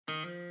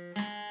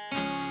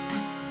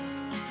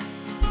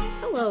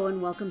Hello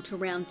and welcome to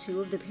round 2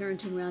 of the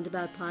Parenting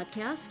Roundabout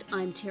podcast.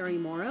 I'm Terri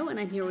Morrow and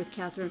I'm here with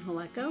Catherine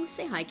Haleko.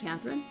 Say hi,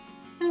 Catherine.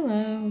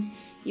 Hello.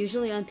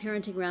 Usually on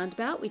Parenting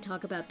Roundabout, we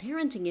talk about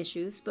parenting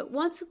issues, but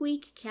once a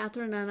week,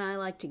 Catherine and I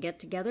like to get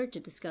together to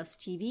discuss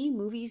TV,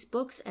 movies,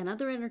 books, and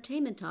other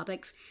entertainment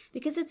topics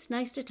because it's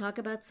nice to talk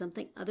about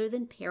something other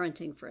than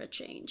parenting for a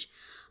change.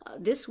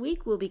 This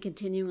week, we'll be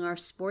continuing our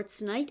sports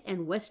night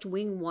and West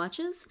Wing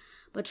watches,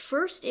 but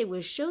first, it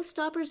was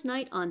Showstoppers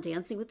Night on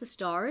Dancing with the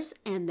Stars,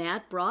 and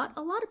that brought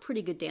a lot of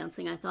pretty good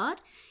dancing, I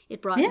thought.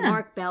 It brought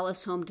Mark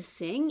Ballas home to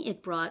sing.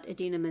 It brought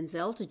Idina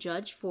Menzel to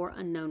judge for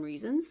unknown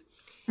reasons.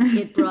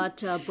 It brought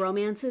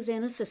bromances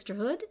and a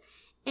sisterhood,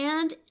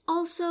 and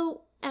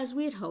also, as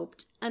we had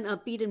hoped, an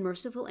upbeat and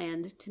merciful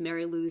end to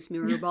Marilu's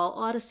mirrorball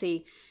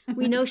odyssey.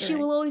 We know she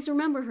will always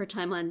remember her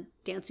time on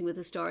Dancing with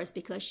the Stars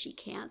because she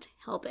can't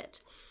help it.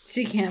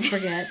 She can't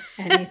forget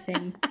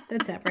anything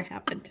that's ever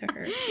happened to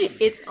her.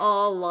 It's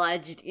all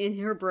lodged in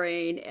her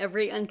brain.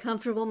 Every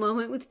uncomfortable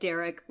moment with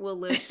Derek will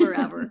live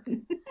forever.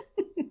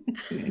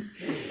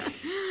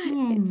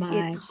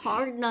 It's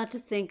hard not to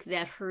think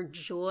that her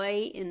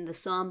joy in the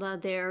samba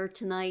there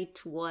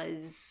tonight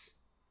was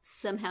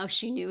somehow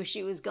she knew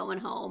she was going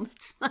home.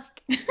 It's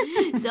like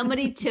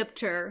somebody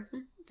tipped her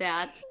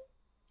that,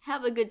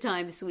 have a good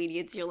time, sweetie,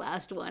 it's your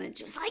last one. And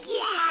she was like,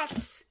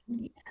 yes!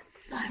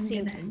 Yes, I'm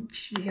going to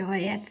enjoy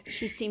it.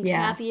 She seemed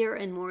happier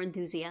and more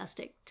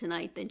enthusiastic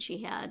tonight than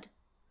she had.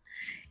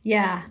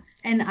 Yeah,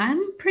 and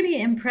I'm pretty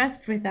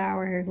impressed with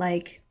our,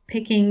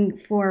 picking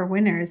 4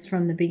 winners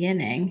from the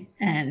beginning,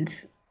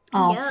 and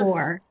all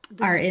 4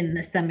 are in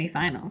the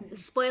semifinals. The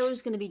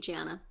spoiler's going to be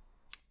Jana.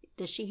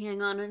 Does she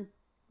hang on and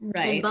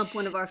bump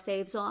one of our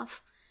faves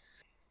off?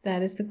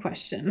 That is the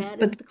question.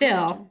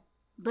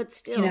 But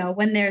still, you know,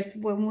 when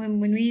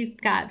we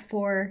got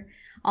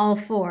all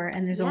 4,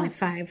 and there's only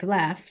 5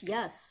 left.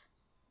 Yes,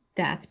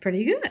 that's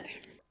pretty good.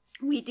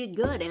 We did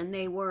good, and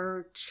they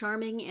were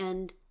charming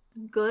and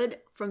good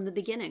from the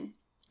beginning,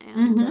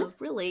 and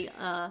really,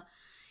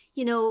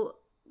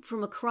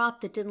 from a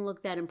crop that didn't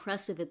look that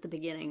impressive at the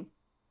beginning.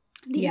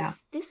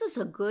 This is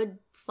a good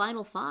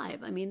final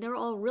 5. I mean, they're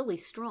all really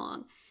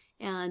strong,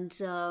 and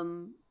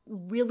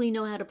really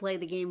know how to play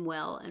the game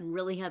well, and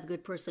really have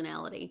good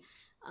personality.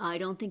 I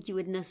don't think you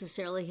would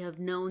necessarily have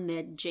known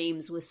that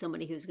James was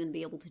somebody who's going to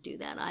be able to do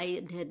that.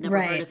 I had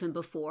never heard of him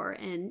before.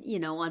 And,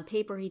 on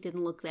paper, he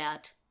didn't look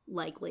that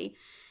likely.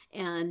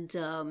 And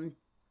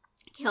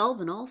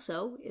Kelvin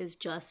also is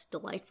just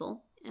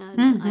delightful.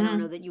 And I don't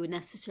know that you would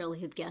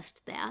necessarily have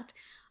guessed that.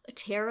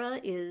 Tara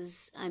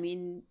is,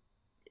 you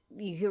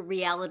hear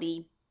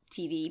reality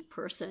TV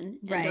person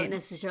and don't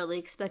necessarily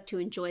expect to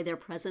enjoy their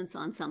presence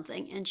on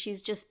something. And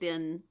she's just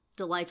been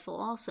delightful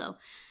also.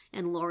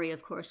 And Lori,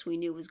 of course, we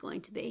knew was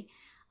going to be.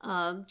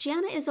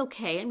 Jana is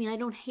okay. I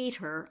don't hate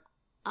her.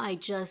 I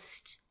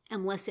just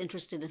am less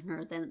interested in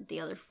her than the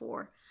other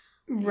 4.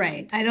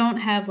 Right. I don't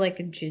have a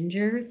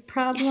ginger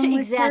problem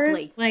with her.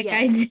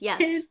 I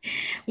did.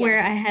 Where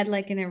I had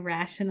an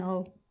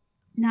irrational,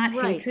 not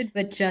hatred,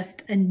 but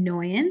just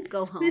annoyance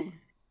with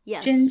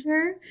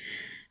Ginger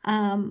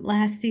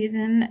last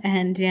season.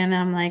 And Jana,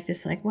 I'm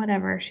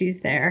whatever.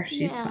 She's there.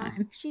 She's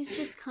fine. She's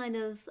just kind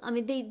of,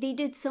 they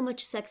did so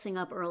much sexing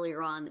up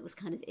earlier on that was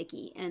kind of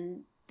icky.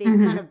 And they've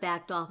kind of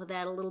backed off of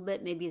that a little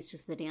bit. Maybe it's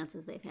just the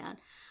dances they've had.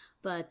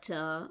 But,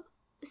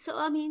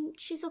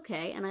 she's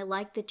okay. And I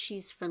like that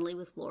she's friendly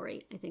with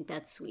Lori. I think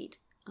that's sweet.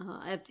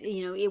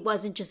 It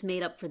wasn't just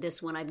made up for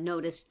this one. I've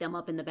noticed them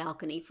up in the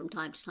balcony from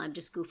time to time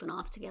just goofing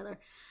off together.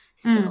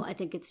 So I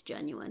think it's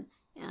genuine.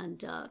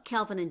 And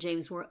Calvin and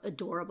James were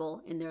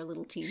adorable in their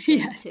little team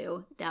thing,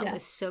 too. That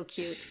was so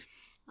cute.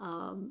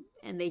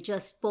 And they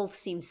just both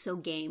seem so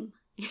game.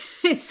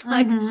 It's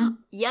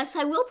yes,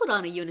 I will put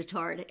on a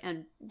unitard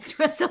and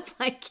dress up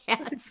like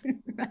cats.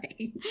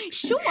 Right.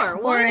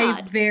 Sure, why not?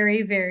 Or a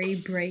very, very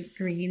bright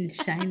green,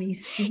 shiny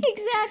suit.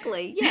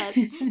 Exactly, yes.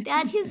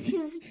 That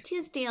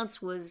his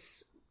dance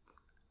was...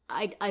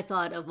 I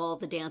thought of all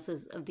the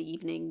dances of the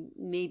evening,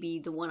 maybe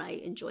the one I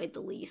enjoyed the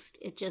least.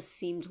 It just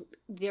seemed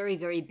very,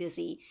 very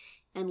busy,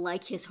 and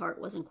like his heart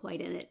wasn't quite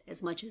in it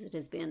as much as it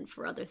has been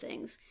for other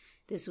things.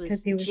 This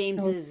was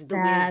James's so The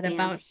Wiz dance.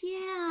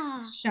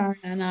 About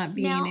Sharna not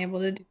being able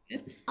to do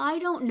it. I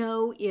don't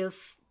know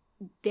if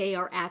they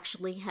are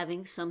actually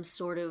having some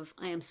sort of,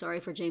 I am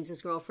sorry for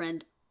James's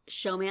girlfriend,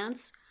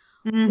 showmance,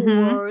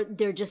 or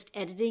they're just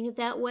editing it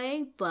that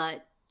way,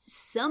 but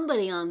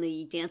somebody on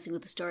the Dancing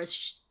with the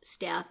Stars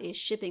staff is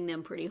shipping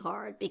them pretty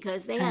hard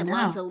because they had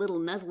lots of little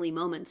nuzzly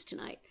moments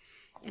tonight.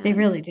 And they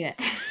really did.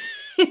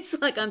 It's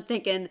like I'm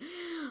thinking,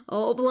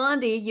 oh,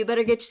 Blondie, you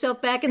better get yourself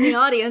back in the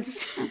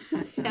audience.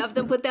 Have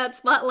them put that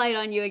spotlight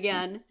on you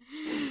again.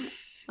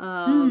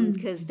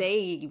 Because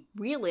they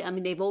really,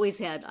 they've always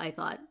had, I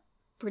thought,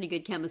 pretty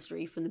good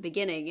chemistry from the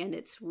beginning. And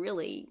it's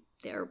really,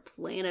 they're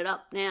playing it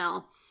up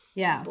now.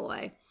 Yeah.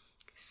 Boy.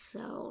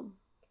 So...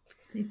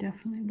 They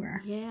definitely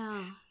were.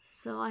 Yeah.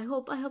 So I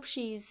hope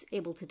she's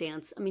able to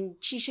dance.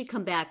 She should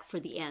come back for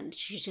the end.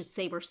 She should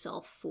save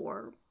herself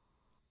for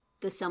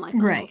the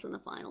semifinals and the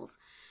finals.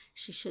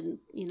 she shouldn't,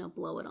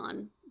 blow it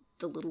on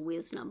the little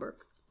whiz number.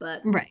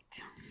 But right.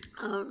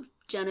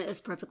 Jenna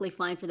is perfectly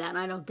fine for that, and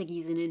I don't think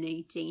he's in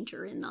any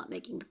danger in not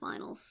making the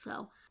finals.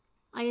 So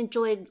I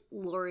enjoyed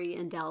Lori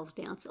and Dal's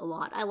dance a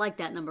lot. I like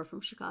that number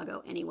from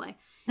Chicago anyway.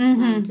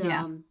 And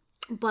yeah.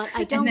 But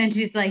I don't. And then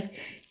she's like,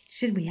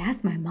 "Should we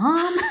ask my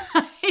mom?"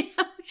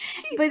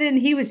 But then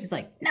he was just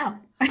like, "No."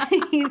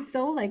 He's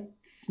so like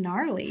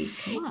snarly.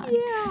 Come on.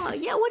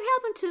 Yeah. What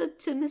happened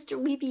to Mr.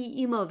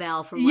 Weepy Emo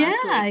Val from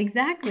last week? Yeah,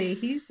 exactly.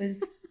 He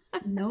was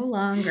no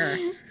longer.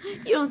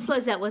 You don't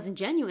suppose that wasn't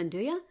genuine, do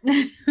you?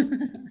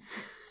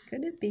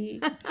 Could it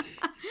be?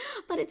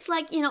 But it's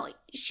like,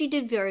 she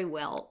did very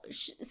well.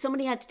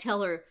 Somebody had to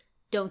tell her,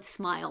 don't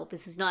smile.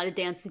 This is not a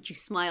dance that you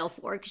smile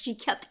for, because she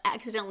kept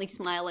accidentally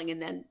smiling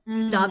and then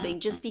stopping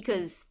just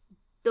because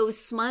those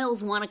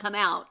smiles want to come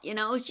out.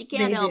 She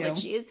can't help it.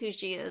 She is who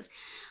she is.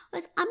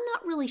 But I'm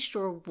not really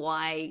sure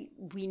why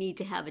we need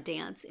to have a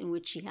dance in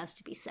which she has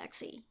to be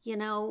sexy.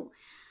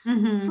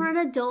 For an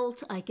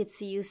adult, I could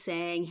see you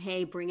saying,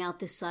 hey, bring out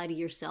this side of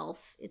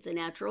yourself. It's a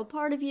natural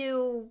part of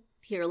you.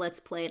 Here, let's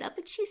play it up.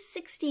 But she's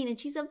 16, and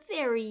she's a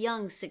very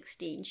young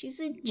 16. She's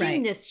a gymnast.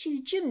 Right.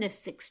 She's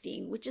gymnast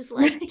 16, which is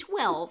like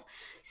 12.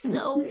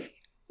 So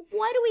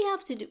why do we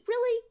have to do?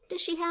 Really?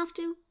 Does she have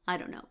to? I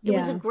don't know. It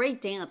was a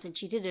great dance, and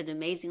she did it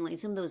amazingly.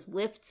 Some of those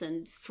lifts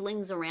and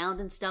flings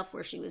around and stuff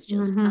where she was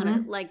just kind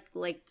of like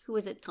who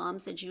was it? Tom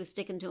said she was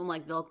sticking to him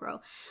like Velcro.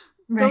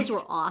 Right. Those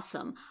were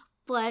awesome.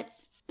 But,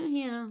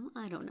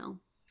 I don't know.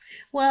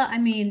 Well, I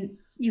mean,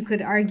 you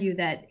could argue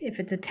that if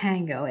it's a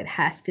tango, it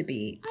has to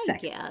be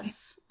sexy. I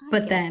guess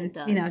then,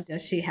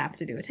 does she have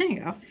to do a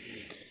tango?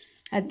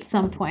 At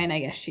some point, I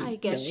guess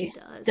she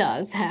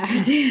does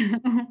have to.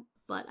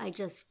 But I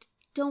just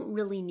don't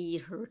really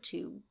need her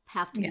to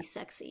have to be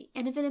sexy.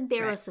 And if it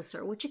embarrasses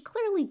her, which it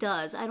clearly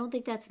does, I don't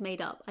think that's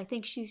made up. I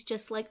think she's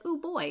just like, ooh,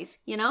 boys,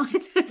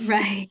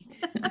 Right.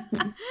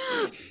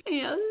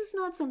 This is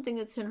not something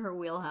that's in her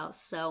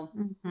wheelhouse. So,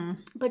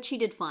 but she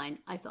did fine,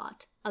 I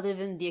thought. Other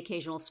than the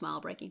occasional smile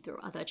breaking through,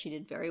 I thought she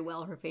did very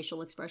well. Her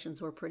facial expressions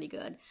were pretty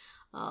good.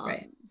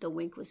 The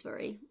wink was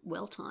very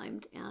well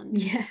timed. And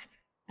yes,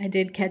 I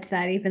did catch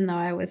that, even though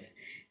I was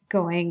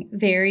going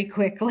very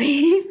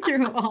quickly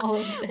through all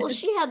of this. Well,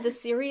 she had the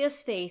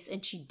serious face,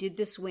 and she did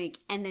this wink,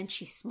 and then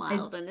she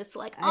smiled, and it's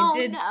like, I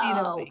did see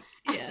the wink.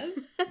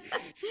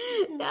 Yes.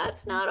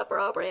 That's not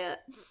appropriate.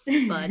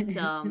 But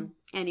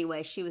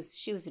anyway, she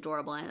was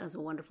adorable, and it was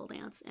a wonderful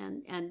dance,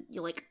 and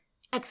you're like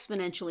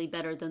exponentially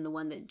better than the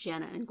one that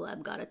Jenna and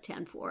Gleb got a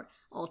 10 for,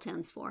 all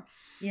 10s for.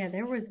 Yeah,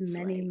 there was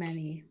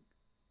many.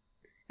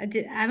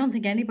 I don't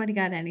think anybody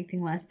got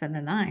anything less than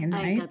a 9,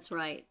 right? That's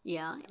right,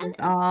 yeah. It was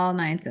all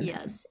 9s and 10s.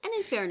 Yes, and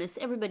in fairness,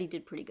 everybody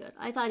did pretty good.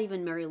 I thought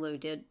even Marilu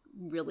did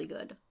really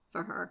good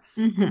for her.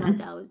 I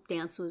thought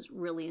dance was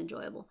really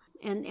enjoyable.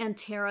 And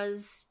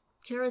Tara's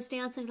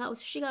dance, I thought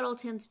she got all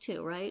 10s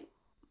too, right?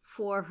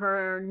 For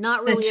her,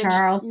 not really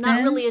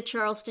a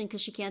Charleston,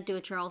 because she can't do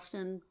a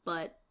Charleston,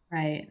 but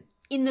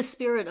in the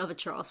spirit of a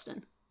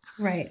Charleston.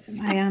 Right.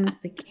 I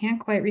honestly can't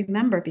quite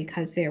remember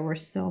because there were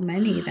so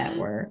many that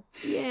were.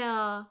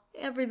 Yeah.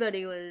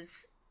 Everybody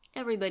was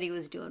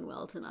doing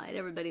well tonight.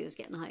 Everybody was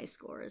getting high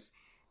scores.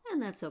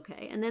 And that's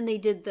okay. And then they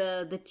did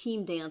the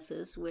team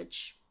dances,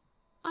 which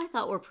I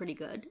thought were pretty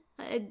good.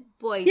 The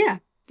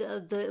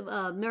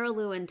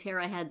Marilu and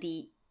Tara had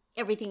the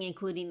everything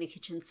including the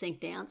kitchen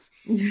sink dance.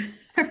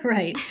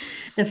 Right.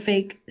 The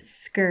fake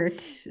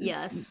skirt.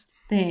 Yes.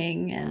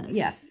 Thing, and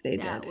yes, they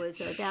did.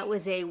 That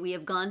was we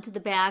have gone to the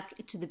back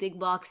to the big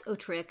box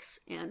Otrix,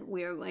 and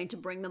we are going to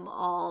bring them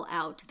all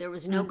out. There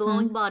was no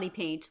glowing body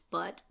paint,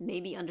 but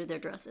maybe under their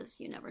dresses.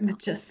 You never know.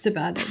 Just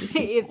about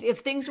everything. if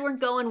things weren't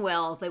going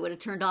well, they would have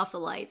turned off the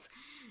lights.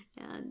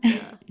 And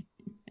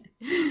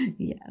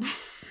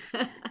yes.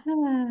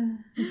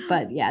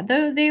 But yeah,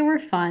 though they were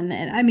fun,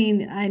 and I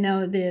mean, I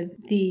know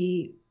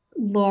the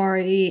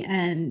Lori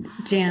and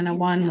Jana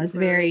one was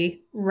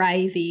very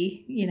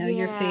rivey.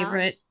 Your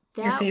favorite.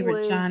 Your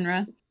favorite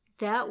genre.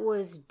 That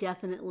was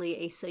definitely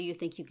a So You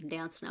Think You Can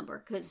Dance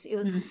number, because it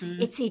was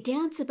it's a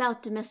dance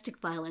about domestic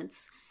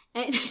violence.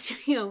 And it's,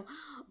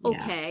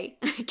 okay,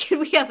 can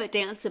we have a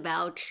dance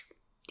about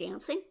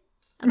dancing?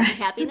 About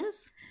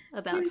happiness?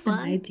 About There's fun?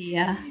 An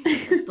idea.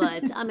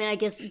 But, I mean, I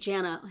guess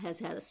Jana has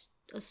had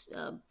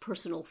a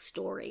personal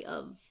story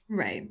of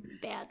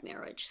bad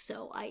marriage.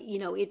 So,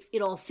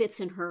 it all fits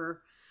in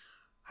her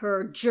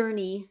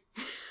journey,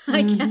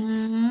 I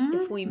guess,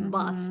 if we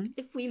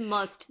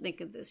must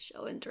think of this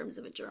show in terms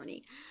of a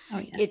journey. Oh,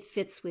 yes. It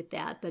fits with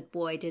that, but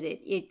boy, did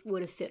it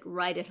would have fit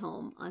right at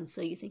home on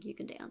So You Think You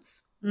Can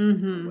Dance,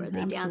 where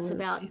they dance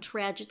about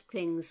tragic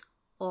things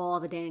all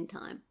the dang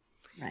time.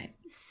 Right.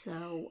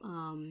 So,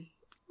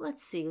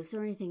 let's see, is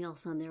there anything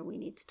else on there we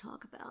need to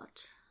talk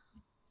about?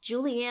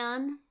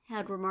 Julianne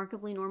had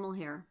remarkably normal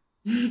hair.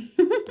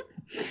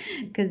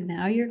 Because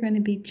now you're going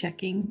to be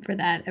checking for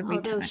that every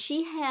time. Although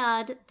she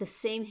had the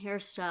same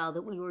hairstyle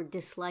that we were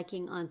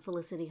disliking on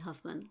Felicity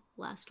Huffman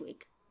last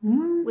week,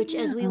 which,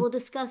 as we will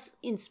discuss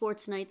in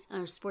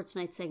our Sports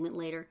Night segment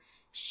later,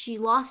 she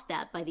lost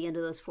that by the end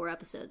of those 4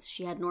 episodes.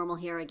 She had normal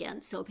hair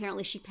again. So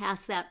apparently she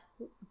passed that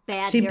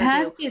bad hairdo. She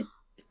passed it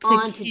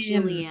on to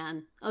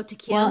Julianne. Oh, to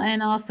Kim. Well,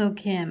 and also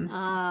Kim.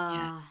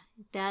 Yes.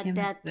 That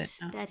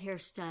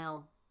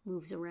hairstyle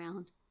moves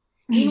around.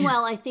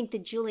 Meanwhile, I think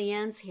that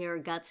Julianne's hair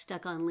got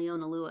stuck on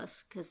Leona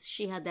Lewis because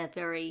she had that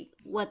very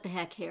what the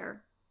heck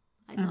hair,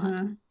 I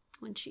thought,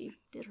 when she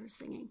did her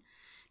singing.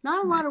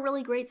 Not a lot of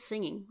really great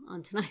singing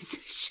on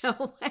tonight's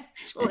show,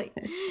 actually.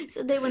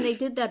 So when they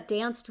did that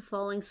dance to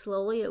Falling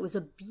Slowly, it was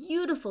a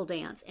beautiful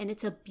dance, and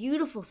it's a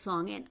beautiful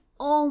song, and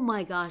oh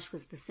my gosh,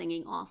 was the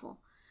singing awful.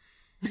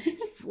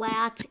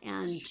 Flat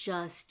and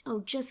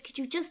could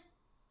you just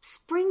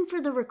spring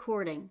for the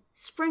recording?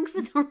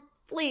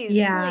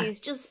 Please,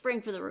 just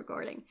spring for the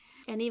recording.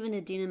 And even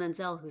Idina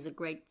Menzel, who's a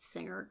great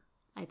singer,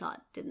 I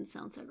thought didn't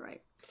sound so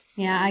great.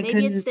 So I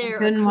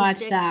couldn't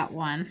watch that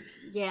one.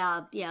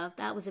 Yeah,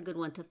 that was a good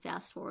one to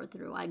fast forward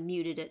through. I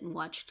muted it and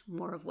watched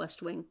more of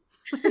West Wing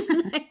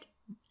tonight.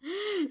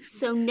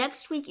 So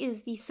next week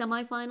is the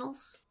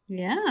semifinals.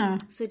 Yeah.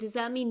 So does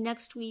that mean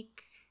next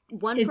week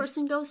one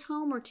person goes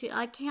home or 2?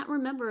 I can't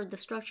remember the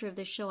structure of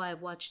this show. I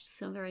have watched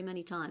so very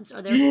many times.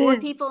 Are there 4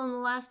 people in the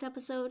last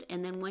episode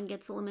and then one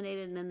gets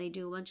eliminated and then they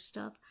do a bunch of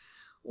stuff?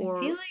 Or...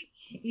 I feel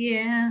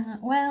like,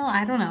 well,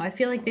 I don't know. I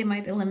feel like they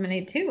might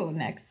eliminate 2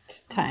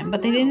 next time,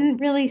 but they didn't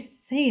really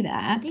say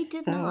that. They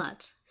did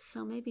not.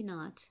 So maybe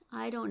not.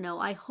 I don't know.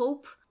 I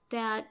hope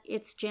that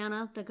it's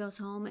Jana that goes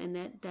home and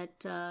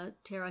that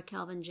Tara,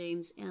 Calvin,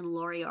 James, and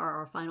Lori are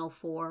our final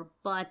 4.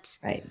 But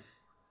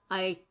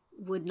I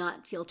would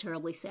not feel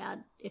terribly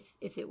sad if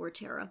it were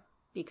Tara,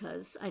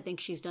 because I think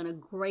she's done a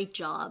great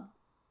job,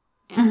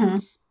 and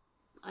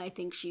I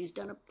think she's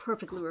done a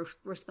perfectly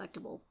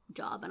respectable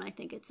job, and I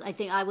think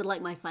I would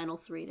like my final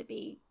 3 to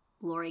be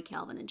Lori,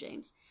 Calvin, and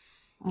James.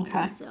 Okay.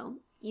 And so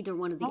either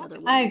one of the other.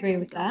 I agree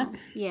with that. Home.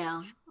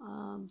 Yeah,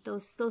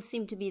 those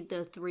seem to be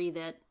the 3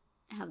 that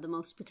have the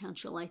most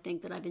potential. I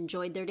think that I've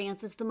enjoyed their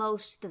dances the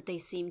most. That they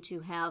seem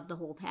to have the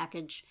whole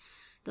package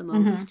the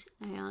most,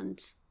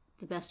 and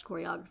the best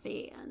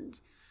choreography,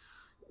 and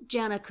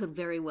Jana could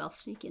very well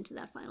sneak into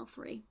that final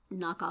 3.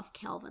 Knock off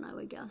Calvin, I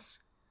would guess.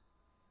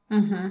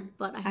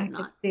 But I hope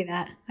not. Could see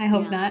that. I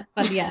hope not.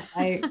 But yes,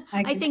 I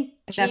think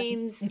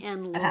James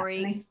and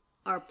Lori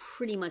are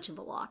pretty much of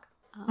a lock,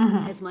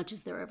 as much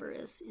as there ever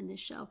is in this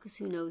show, because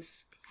who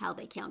knows how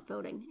they count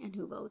voting and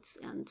who votes.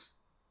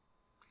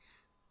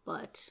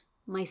 But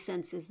my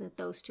sense is that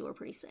those 2 are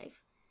pretty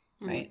safe,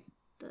 and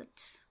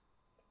that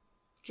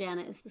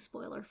Jana is the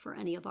spoiler for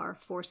any of our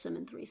foursome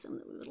and threesome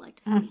that we would like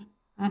to see.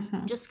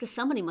 Just because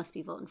somebody must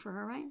be voting for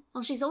her, right?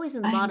 Well, she's always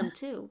in the bottom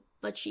too,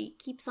 but she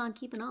keeps on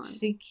keeping on.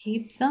 She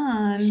keeps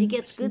on. She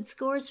gets good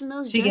scores from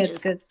those judges. She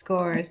gets good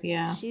scores,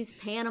 yeah. She's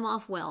paying them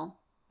off well.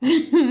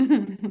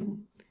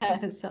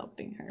 That is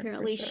helping her.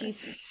 Apparently, she's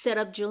set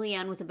up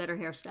Julianne with a better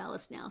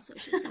hairstylist now, so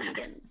she's going to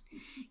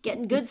be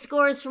getting good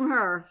scores from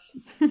her.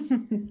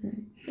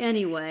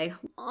 Anyway,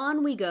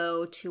 on we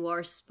go to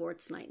our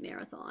sports night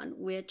marathon,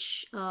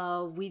 which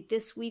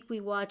this week we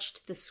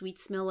watched The Sweet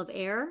Smell of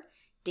Air,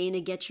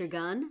 Dana Get Your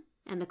Gun,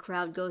 and The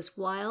Crowd Goes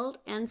Wild,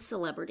 and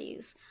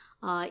Celebrities.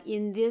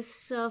 In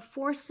this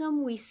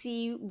foursome, we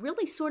see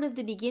really sort of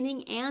the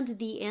beginning and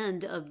the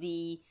end of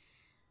the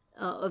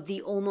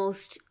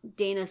almost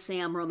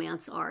Dana-Sam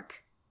romance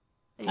arc.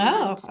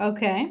 And,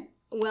 okay.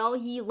 Well,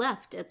 he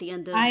left at the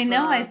end of... I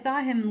know, I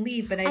saw him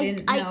leave, but I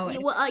didn't know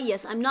it. Well,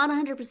 yes, I'm not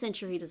 100%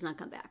 sure he does not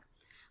come back.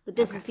 But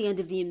this is the end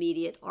of the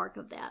immediate arc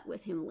of that,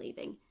 with him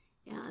leaving.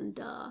 And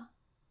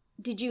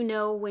did you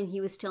know when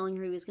he was telling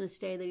her he was going to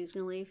stay that he was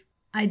going to leave?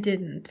 I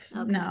didn't,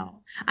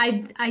 no.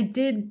 I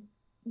did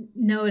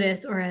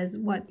notice, or as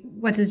what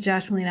does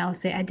Josh Molina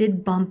say, I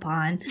did bump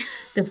on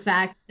the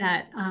fact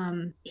that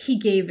he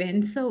gave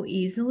in so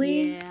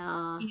easily.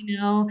 Yeah. You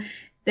know,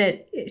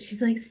 that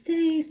she's like,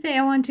 stay,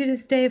 I want you to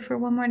stay for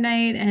one more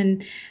night,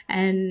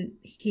 and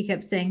he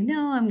kept saying,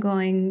 no, I'm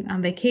going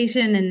on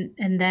vacation,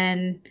 and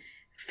then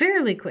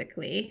fairly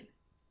quickly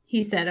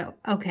he said, oh,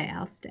 okay,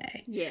 I'll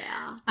stay.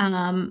 Yeah.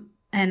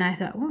 And I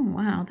thought, oh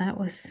wow,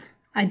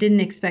 I didn't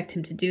expect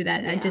him to do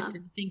that. Yeah. I just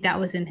didn't think that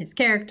was in his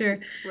character.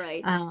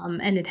 Right.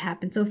 And it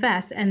happened so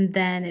fast. And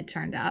then it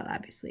turned out,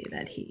 obviously,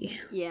 that he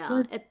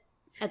was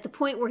at the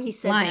point where he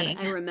said lying.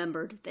 That, I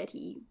remembered that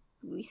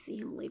we see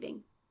him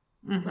leaving.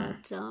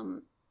 But,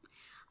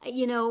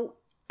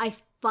 I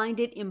find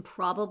it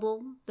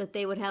improbable that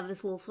they would have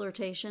this little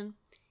flirtation.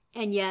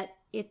 And yet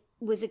it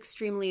was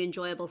extremely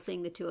enjoyable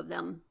seeing the 2 of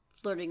them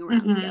flirting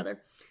around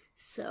together.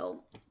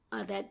 So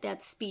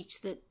that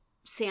speech that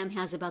Sam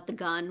has about the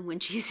gun when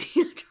she's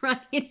trying,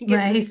 he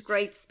gives this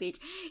great speech.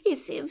 He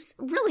seems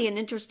really an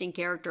interesting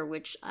character,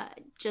 which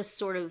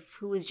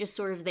who was just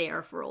sort of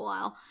there for a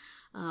while.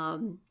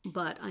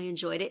 But I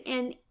enjoyed it.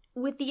 And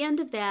with the end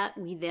of that,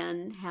 we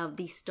then have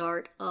the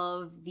start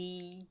of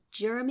the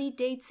Jeremy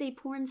dates a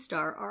porn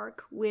star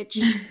arc, which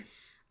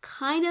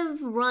kind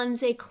of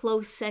runs a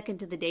close second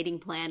to the dating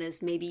plan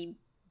as maybe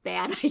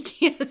bad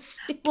ideas.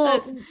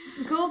 Well,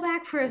 go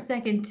back for a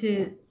second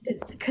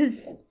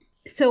because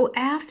So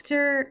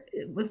after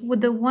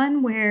with the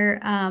one where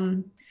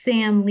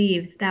Sam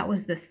leaves, that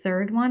was the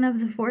third one of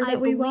the four that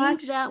we watched? I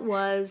believe that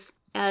was,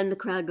 and the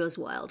crowd goes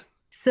wild.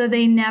 So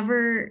they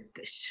never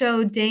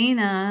show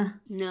Dana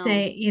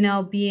say,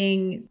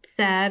 being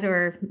sad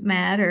or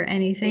mad or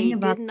anything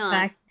about the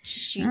fact.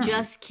 She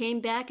just came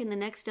back in the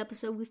next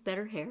episode with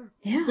better hair.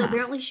 Yeah. So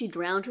apparently she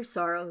drowned her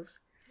sorrows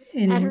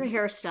at her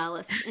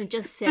hairstylist and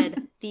just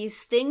said,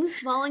 these things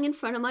falling in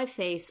front of my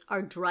face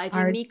are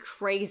driving me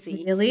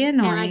crazy. Really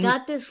annoying. And I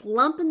got this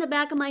lump in the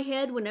back of my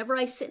head. Whenever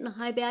I sit in a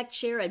high back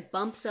chair, it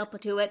bumps up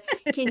to it.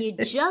 Can you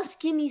just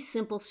give me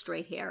simple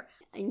straight hair?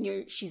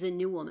 And she's a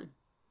new woman.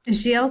 And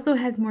she also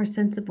has more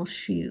sensible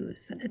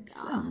shoes at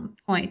some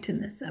point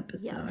in this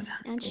episode. Yes,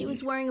 and she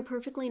was wearing a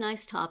perfectly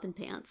nice top and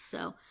pants.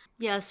 So,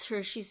 yes,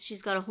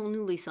 she's got a whole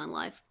new lease on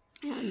life.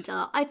 And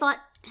I thought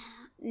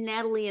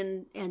Natalie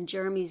and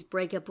Jeremy's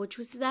breakup, which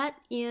was that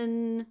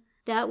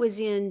was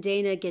in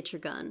Dana, Get Your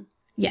Gun.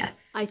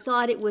 Yes. I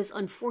thought it was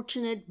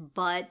unfortunate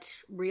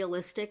but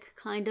realistic,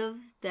 kind of.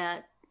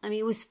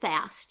 It was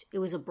fast. It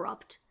was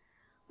abrupt.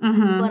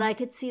 Mm-hmm. But I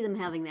could see them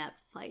having that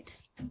fight.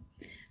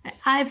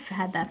 I've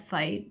had that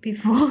fight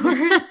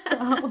before,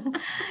 so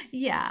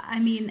yeah.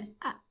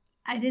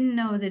 I didn't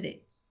know that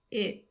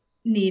it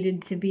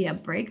needed to be a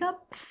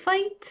breakup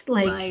fight,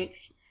 right.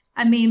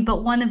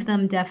 But one of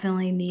them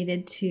definitely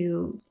needed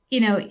to,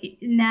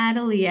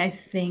 Natalie, I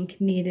think,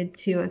 needed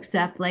to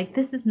accept,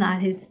 this is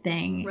not his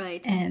thing,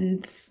 right?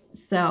 And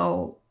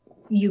so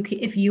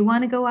if you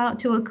want to go out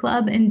to a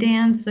club and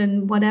dance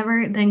and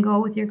whatever, then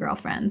go with your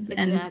girlfriends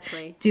and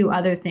do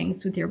other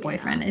things with your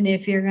boyfriend. And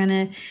if you're going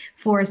to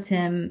force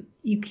him,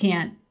 you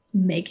can't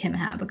make him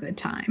have a good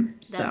time.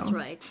 That's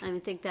right. I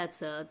think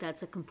that's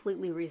a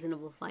completely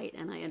reasonable fight,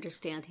 and I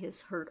understand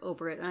his hurt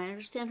over it, and I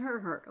understand her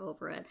hurt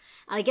over it.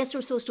 I guess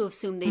we're supposed to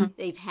assume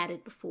they've had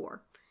it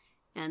before,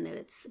 and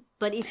that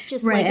but it's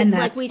just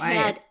we've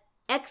had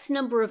X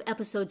number of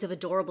episodes of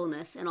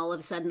adorableness, and all of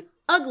a sudden,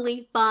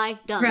 ugly, bye,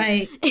 done.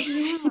 Right.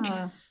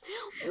 Yeah.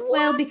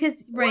 Well,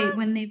 because,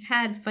 when they've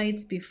had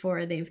fights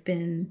before, they've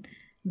been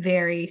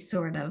very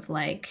sort of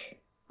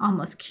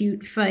almost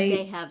cute fight,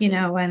 they have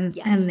and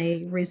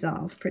they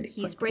resolve pretty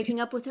quickly. He's breaking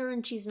up with her,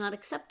 and she's not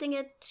accepting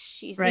it.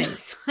 She's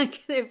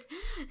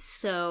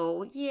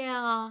so,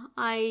 yeah,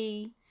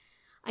 I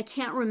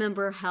can't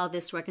remember how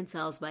this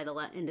reconciles by the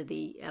end of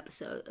the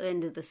episode,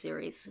 end of the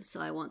series,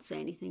 so I won't say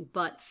anything,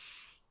 but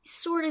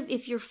sort of,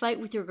 if your fight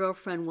with your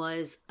girlfriend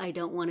was, I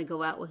don't want to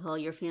go out with all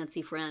your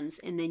fancy friends,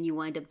 and then you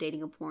wind up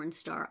dating a porn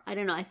star. I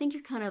don't know. I think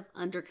you're kind of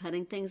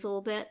undercutting things a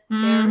little bit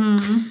there.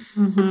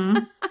 Mm-hmm.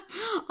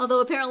 Although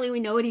apparently we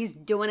know what he's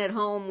doing at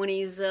home when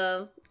he's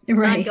not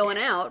going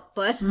out.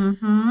 But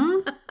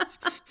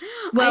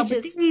well,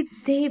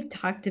 they've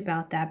talked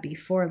about that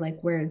before,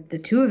 where the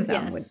two of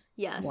them would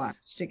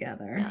watch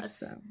together.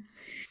 Yes.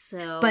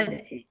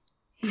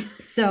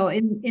 So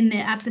in the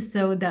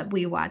episode that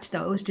we watched,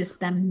 though, it was just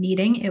them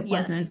meeting. It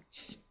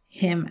wasn't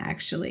him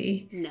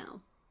actually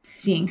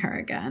seeing her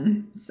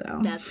again. So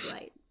that's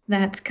right.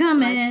 That's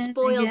coming. So I've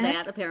spoiled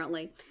that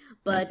apparently.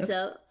 But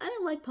I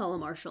like Paula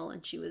Marshall,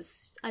 and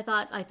I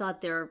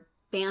thought their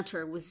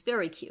banter was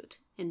very cute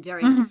and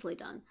very nicely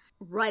done,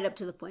 right up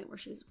to the point where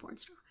she was a porn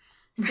star.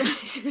 So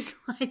it's just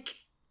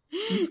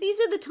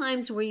these are the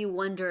times where you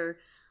wonder,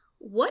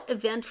 what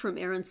event from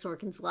Aaron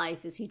Sorkin's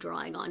life is he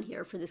drawing on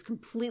here for this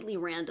completely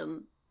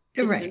random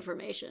bit of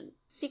information?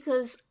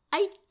 Because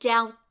I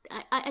doubt,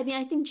 I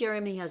think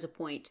Jeremy has a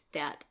point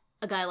that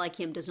a guy like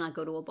him does not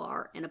go to a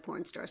bar and a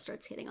porn star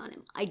starts hitting on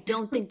him. I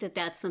don't think that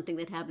that's something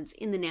that happens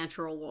in the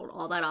natural world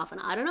all that often.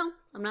 I don't know.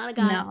 I'm not a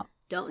guy. No.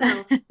 Don't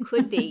know.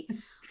 Could be.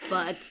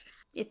 But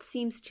it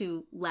seems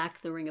to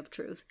lack the ring of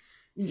truth.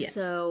 Yes.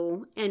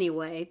 So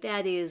anyway,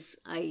 that is,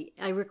 I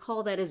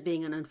recall that as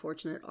being an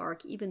unfortunate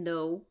arc, even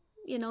though,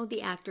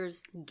 the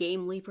actors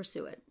gamely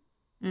pursue it.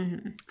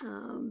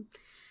 Mm-hmm.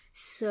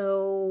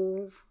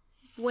 So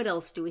what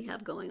else do we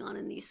have going on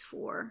in these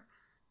four?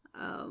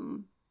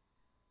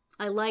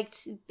 I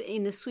liked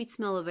in The Sweet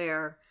Smell of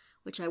Air,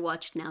 which I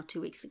watched now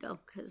 2 weeks ago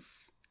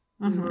because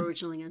we were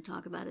originally going to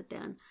talk about it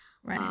then.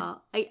 Right.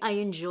 I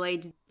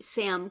enjoyed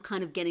Sam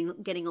kind of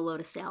getting a load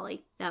of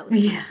Sally. That was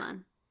kind of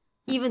fun.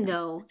 Even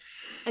though,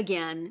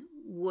 again,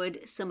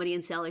 would somebody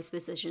in Sally's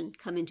position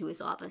come into his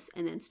office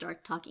and then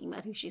start talking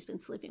about who she's been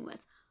sleeping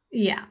with?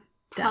 Yeah.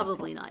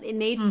 Probably not. It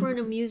made for an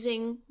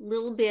amusing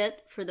little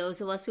bit for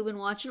those of us who've been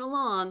watching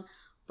along,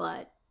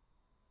 but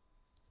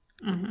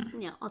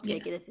I'll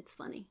take it if it's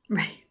funny.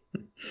 Right.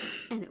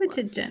 And Which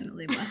it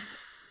generally was.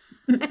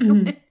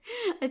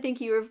 I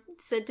think you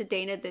said to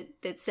Dana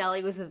that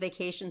Sally was the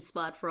vacation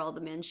spot for all the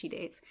men she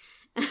dates.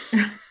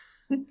 That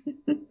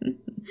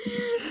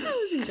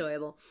was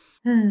enjoyable.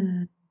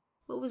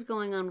 What was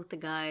going on with the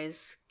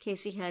guys?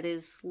 Casey had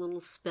his little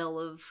spell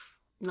of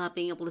not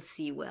being able to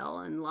see well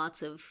and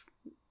lots of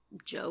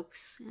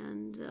jokes,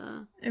 and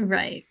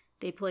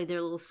they played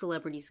their little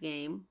celebrities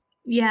game.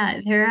 Yeah,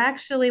 there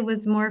actually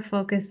was more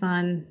focus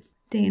on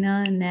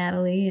Dana and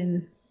Natalie,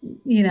 and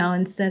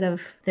instead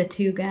of the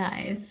two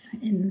guys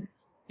in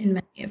in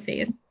many of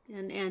these.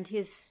 And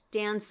his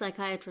Dan's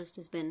psychiatrist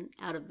has been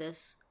out of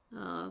this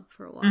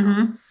for a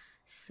while.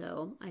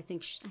 So I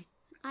think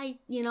I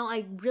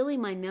really,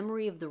 my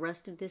memory of the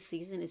rest of this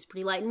season is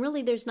pretty light. And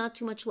really, there's not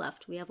too much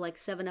left. We have like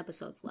 7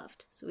 episodes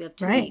left. So we have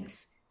 2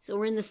 weeks. So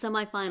we're in the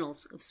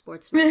semifinals of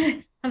Sports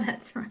Night.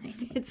 That's right.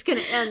 It's going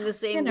to end the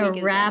same week. We're going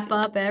to wrap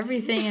up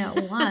everything at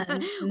once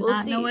and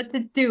not know what to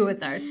do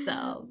with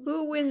ourselves.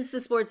 Who wins the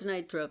Sports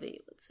Night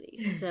trophy? Let's see.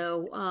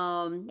 So,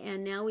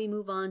 and now we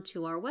move on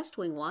to our West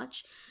Wing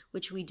watch,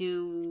 which we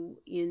do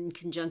in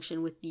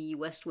conjunction with the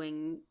West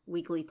Wing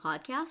Weekly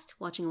podcast,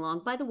 Watching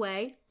Along. By the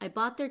way, I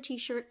bought their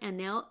t-shirt and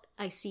now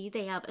I see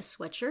they have a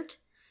sweatshirt.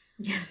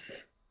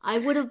 Yes. I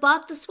would have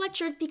bought the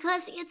sweatshirt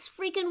because it's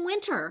freaking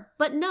winter.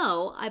 But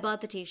no, I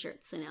bought the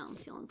t-shirt, so now I'm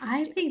feeling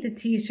I think the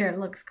t-shirt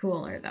looks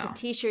cooler, though. The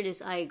t-shirt is,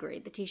 I agree,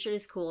 the t-shirt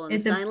is cool. And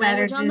it's the sign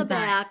language on the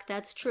back,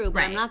 that's true.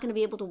 But I'm not going to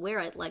be able to wear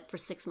it, like, for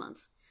 6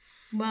 months.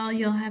 Well,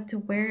 you'll have to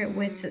wear it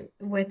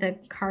with a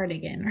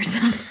cardigan or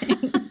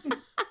something.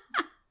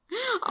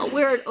 I'll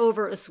wear it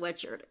over a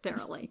sweatshirt,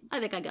 apparently. I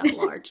think I got a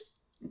large.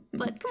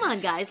 But come on,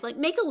 guys, like,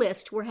 make a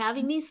list. We're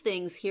having these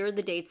things. Here are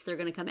the dates they're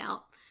going to come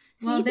out.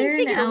 So well, they're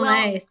in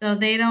LA, so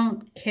they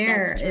don't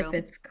care if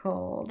it's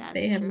cold.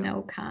 They have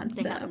no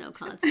concept. They have no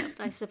concept.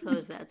 I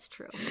suppose that's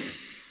true.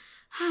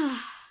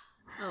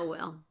 Oh,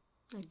 well.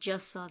 I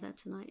just saw that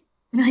tonight.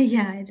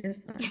 Yeah, I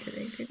just saw it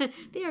today, too.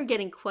 They are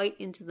getting quite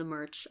into the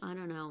merch. I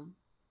don't know.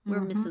 We're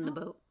missing the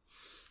boat.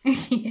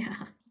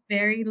 Yeah.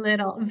 Very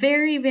little,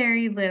 very,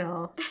 very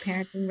little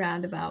Parenting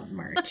Roundabout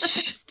merch.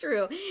 It's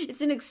true.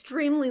 It's an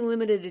extremely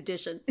limited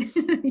edition.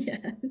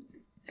 Yes.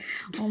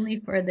 Only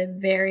for the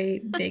very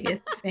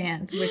biggest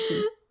fans, which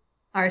is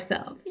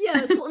ourselves.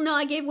 Yes. Well, no,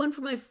 I gave one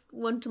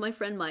to my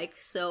friend Mike.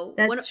 So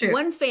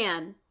one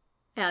fan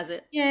has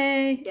it.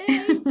 Yay.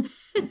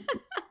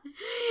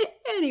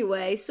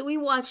 Anyway, so we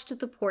watched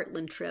the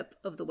Portland trip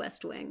of the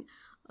West Wing,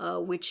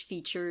 which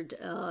featured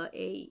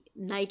a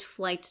night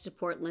flight to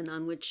Portland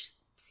on which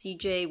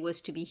CJ was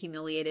to be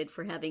humiliated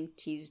for having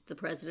teased the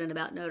president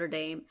about Notre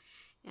Dame.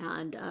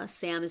 And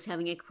Sam is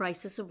having a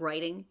crisis of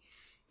writing.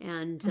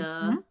 And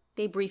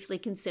they briefly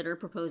consider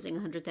proposing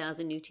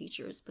 100,000 new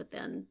teachers, but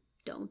then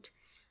don't.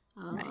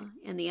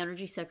 And the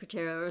energy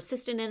secretary or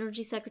assistant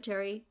energy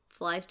secretary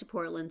flies to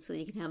Portland so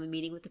you can have a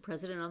meeting with the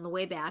president on the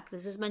way back.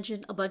 This is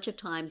mentioned a bunch of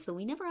times, though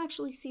we never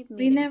actually see the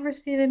meeting. We never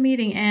see the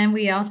meeting, and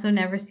we also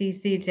never see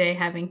CJ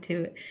having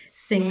to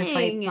sing the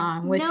fight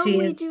song, which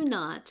we do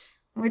not.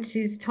 Which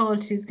she's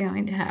told she's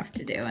going to have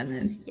to do, and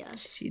then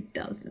she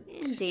doesn't.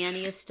 And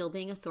Danny is still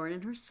being a thorn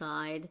in her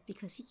side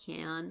because he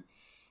can.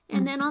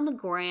 And then on the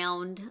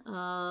ground,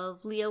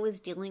 Leo is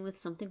dealing with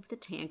something with the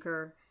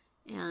tanker,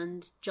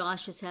 and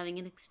Josh is having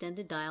an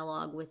extended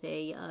dialogue with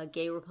a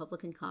gay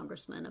Republican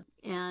congressman.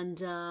 And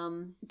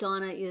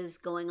Donna is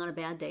going on a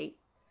bad date,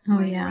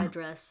 wearing a red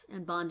dress,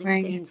 and bonding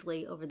with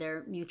Ainsley over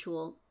their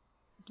mutual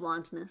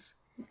blondness.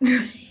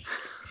 Do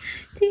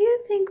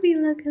you think we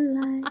look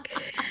alike?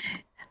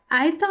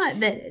 I thought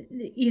that,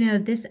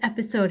 this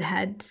episode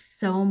had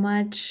so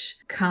much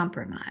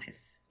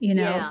compromise,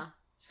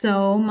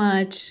 so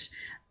much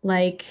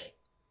like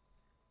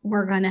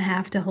we're going to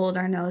have to hold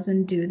our nose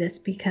and do this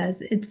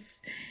because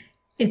it's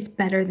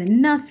better than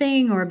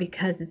nothing or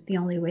because it's the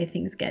only way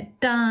things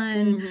get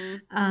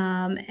done.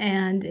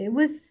 And it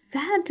was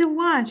sad to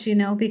watch,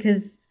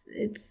 because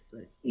it's,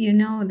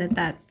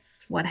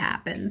 that's what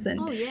happens.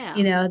 And,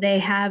 they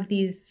have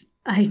these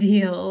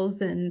ideals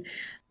and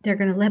they're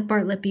going to let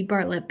Bartlett be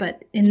Bartlett.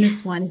 But in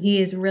this one,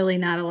 he is really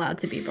not allowed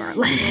to be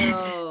Bartlett.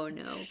 Oh,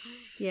 no.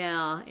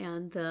 Yeah.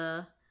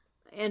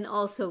 And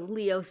also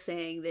Leo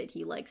saying that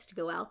he likes to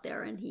go out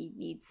there and he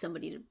needs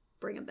somebody to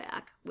bring him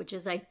back, which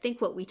is, I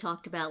think, what we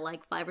talked about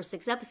like 5 or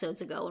 6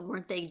 episodes ago. And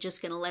weren't they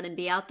just going to let him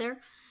be out there?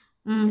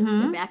 Yes,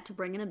 they're back to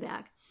bringing him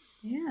back.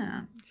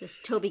 Yeah.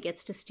 Just Toby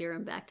gets to steer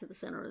him back to the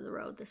center of the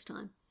road this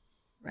time.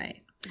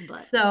 Right.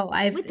 But so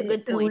with the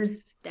good point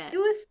it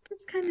was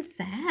just kind of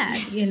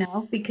sad,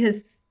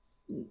 because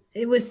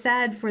it was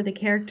sad for the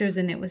characters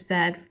and it was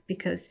sad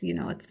because,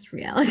 it's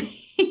reality.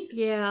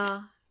 Yeah,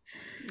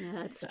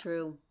 that's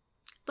true.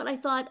 But I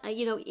thought,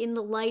 in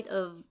the light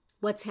of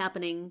what's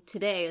happening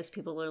today as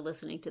people are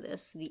listening to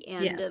this, the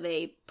end of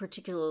a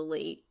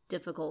particularly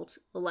difficult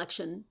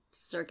election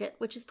circuit,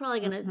 which is probably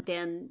going to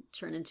then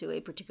turn into a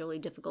particularly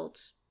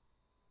difficult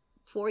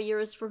 4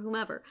 years for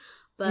whomever.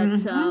 But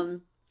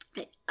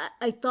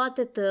I thought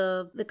that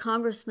the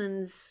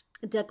congressman's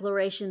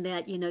declaration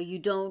that,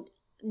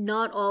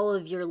 not all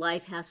of your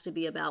life has to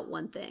be about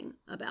one thing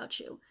about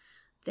you.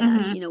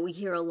 That, we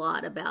hear a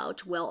lot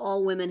about, well,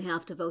 all women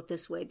have to vote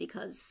this way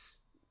because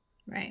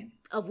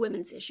of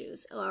women's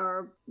issues,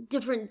 or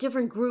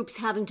different groups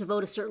having to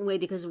vote a certain way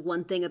because of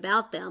one thing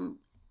about them.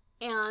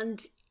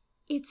 And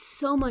it's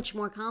so much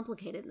more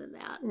complicated than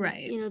that.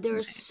 Right. There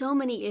are so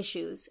many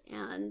issues,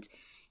 and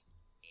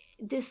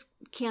this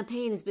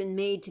campaign has been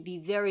made to be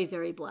very,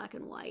 very black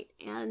and white.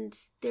 And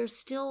there's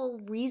still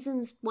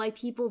reasons why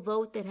people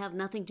vote that have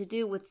nothing to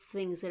do with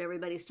things that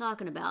everybody's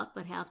talking about,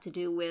 but have to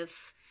do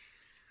with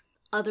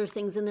other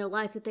things in their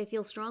life that they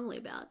feel strongly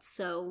about.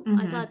 So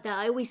I thought that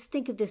I always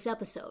think of this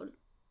episode.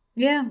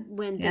 Yeah.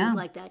 When things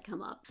like that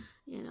come up,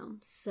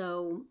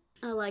 So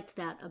I liked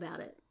that about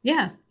it.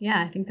 Yeah.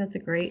 Yeah. I think that's a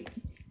great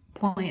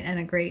point and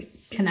a great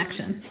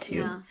connection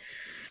to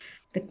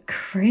the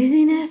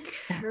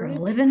craziness that we're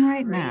living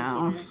right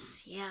now.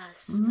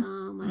 Yes.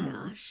 Oh my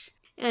gosh.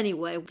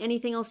 Anyway,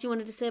 anything else you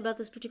wanted to say about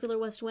this particular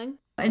West Wing?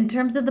 In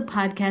terms of the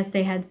podcast,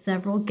 they had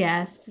several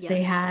guests. Yes.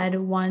 They had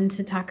one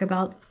to talk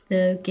about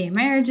the gay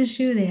marriage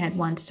issue. They had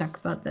one to talk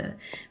about the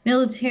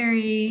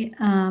military.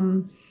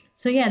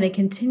 So yeah, they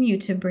continue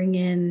to bring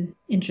in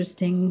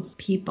interesting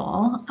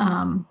people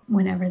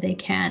whenever they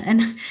can.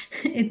 And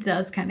it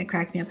does kind of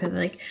crack me up. They're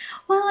like,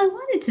 well, I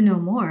wanted to know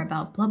more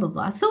about blah, blah,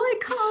 blah. So I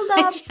called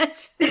up.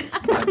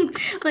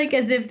 Like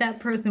as if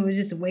that person was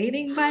just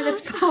waiting by the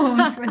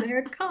phone for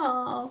their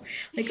call.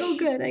 Like, oh,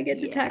 good, I get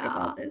to talk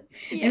about this.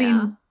 Yeah. I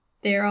mean,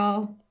 they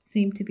all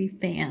seem to be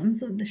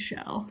fans of the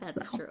show.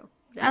 That's true.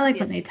 I like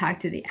when they talk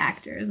to the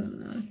actors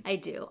and I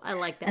do. I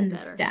like that and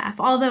better. The staff.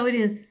 Although it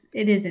is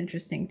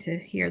interesting to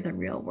hear the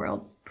real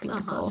world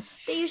political.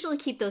 They usually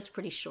keep those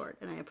pretty short,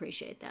 and I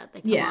appreciate that.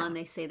 They come on,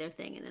 they say their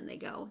thing, and then they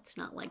go. It's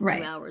not like 2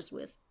 hours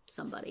with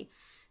somebody.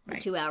 The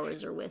 2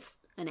 hours are with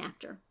an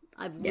actor.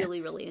 I've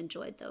really, really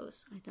enjoyed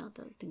those. I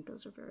think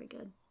those are very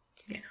good.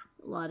 Yeah,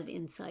 a lot of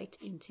insight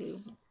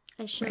into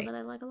a show that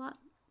I like a lot.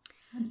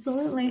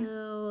 Absolutely.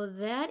 So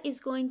that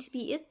is going to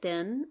be it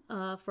then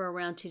for our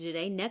Round 2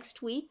 today.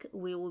 Next week,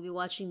 we will be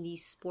watching the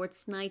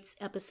Sports Nights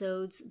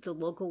episodes, The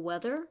Local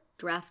Weather,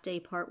 Draft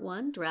Day Part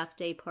 1, Draft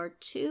Day Part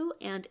 2,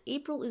 and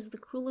April is the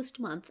Cruelest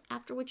Month,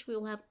 after which we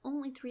will have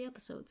only 3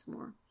 episodes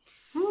more.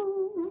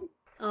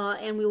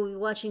 And we will be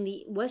watching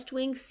the West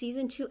Wing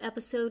Season 2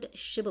 episode,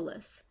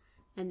 Shibboleth.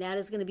 And that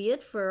is going to be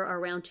it for our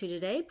Round 2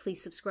 today.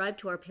 Please subscribe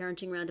to our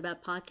Parenting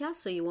Roundabout podcast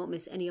so you won't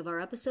miss any of our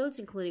episodes,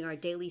 including our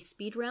daily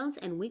speed rounds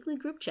and weekly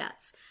group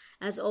chats.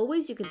 As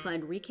always, you can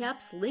find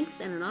recaps, links,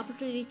 and an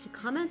opportunity to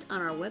comment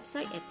on our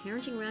website at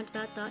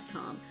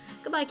parentingroundabout.com.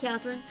 Goodbye,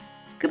 Catherine.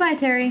 Goodbye,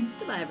 Terry.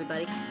 Goodbye,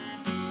 everybody.